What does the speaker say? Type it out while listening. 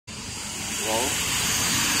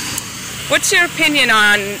What's your opinion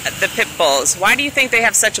on the pit bulls? Why do you think they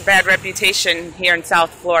have such a bad reputation here in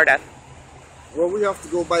South Florida? Well, we have to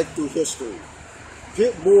go back through history.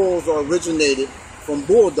 Pit bulls originated from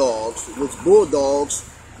bulldogs, which bulldogs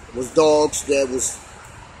was dogs that was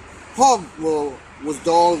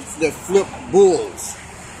dogs that flipped bulls.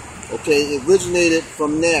 Okay, it originated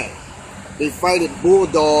from that. They fighted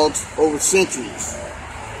bulldogs over centuries.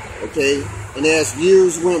 Okay, and as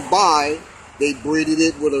years went by, they breeded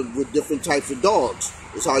it with different types of dogs.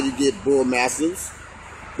 That's how you get bull mastiffs,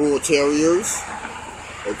 bull terriers.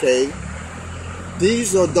 Okay,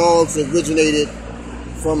 these are dogs that originated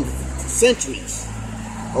from centuries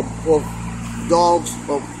of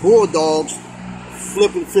bulldogs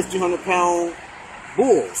flipping 1,500-pound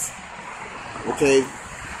bulls. Okay,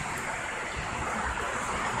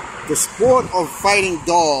 the sport of fighting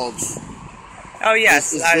dogs. Oh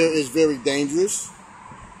yes, is very dangerous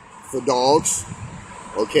for dogs.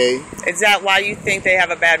 Okay. Is that why you think they have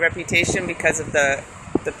a bad reputation, because of the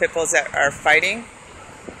pit bulls that are fighting?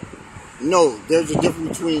 No, there's a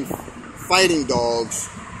difference between fighting dogs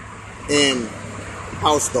and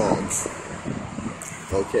house dogs.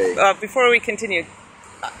 Okay. Before we continue,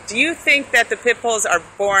 do you think that the pit bulls are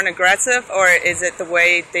born aggressive, or is it the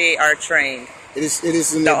way they are trained? It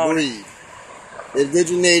is in the breed. It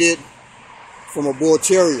originated from a bull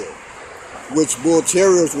terrier, which bull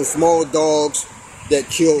terriers were small dogs that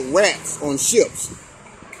killed rats on ships.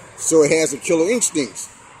 So it has a killer instinct.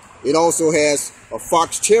 It also has a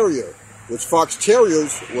fox terrier, which fox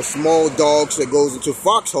terriers were small dogs that goes into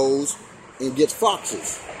foxholes and gets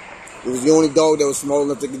foxes. It was the only dog that was small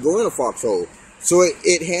enough that could go in a foxhole. So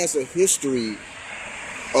it has a history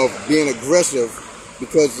of being aggressive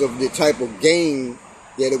because of the type of game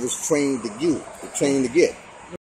that it was trained to get.